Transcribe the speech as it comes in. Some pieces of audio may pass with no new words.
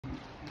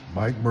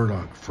Mike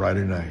Murdock,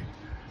 Friday night,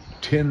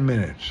 10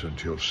 minutes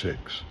until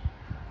 6.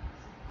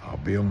 I'll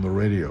be on the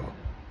radio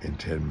in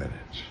 10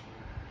 minutes.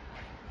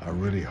 I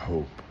really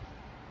hope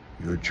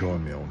you'll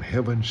join me on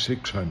Heaven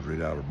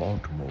 600 out of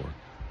Baltimore.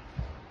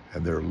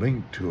 And they're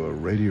linked to a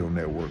radio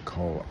network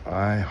called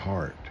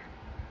iHeart.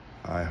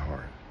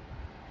 iHeart.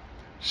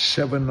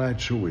 7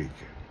 nights a week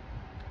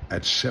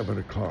at 7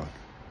 o'clock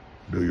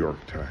New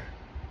York time.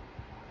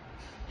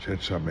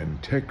 Since I'm in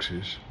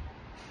Texas,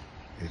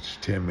 it's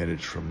 10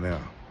 minutes from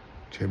now.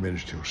 10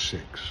 minutes till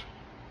 6.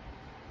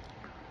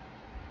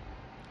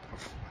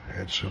 I've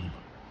had some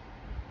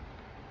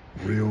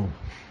real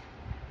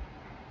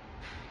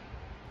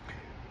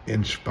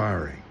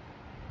inspiring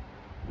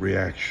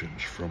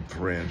reactions from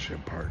friends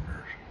and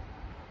partners.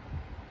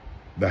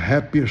 The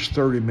happiest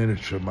 30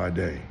 minutes of my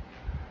day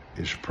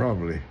is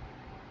probably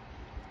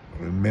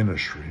in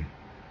ministry.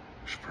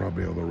 It's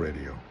probably on the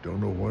radio. Don't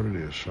know what it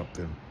is.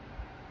 Something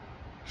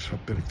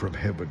from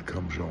heaven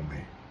comes on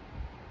me.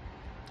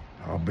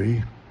 I'll be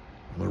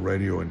on the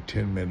radio in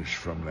 10 minutes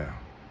from now.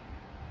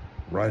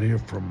 Right here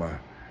from my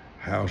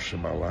house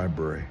and my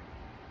library.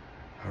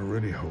 I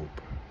really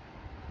hope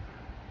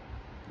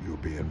you'll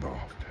be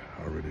involved.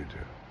 I really do.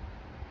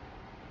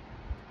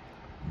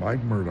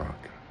 Mike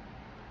Murdock,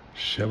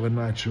 7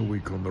 nights a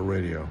week on the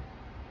radio.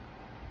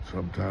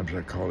 Sometimes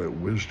I call it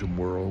Wisdom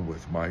World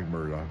with Mike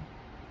Murdock,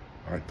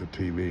 like the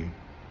TV.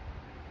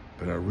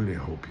 But I really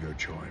hope you'll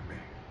join me.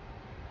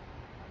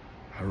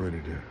 I really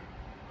do.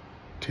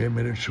 10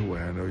 minutes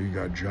away. I know you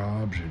got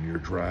jobs and you're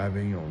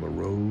driving on the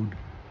road,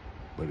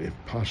 but if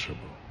possible,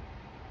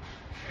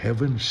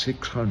 Heaven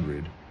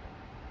 600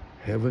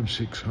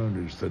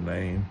 is the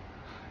name,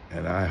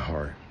 and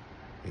iHeart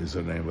is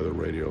the name of the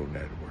radio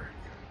network.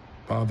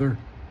 Father,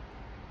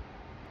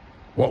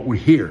 what we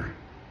hear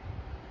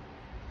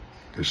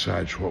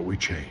decides what we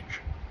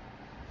change.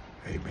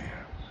 Amen.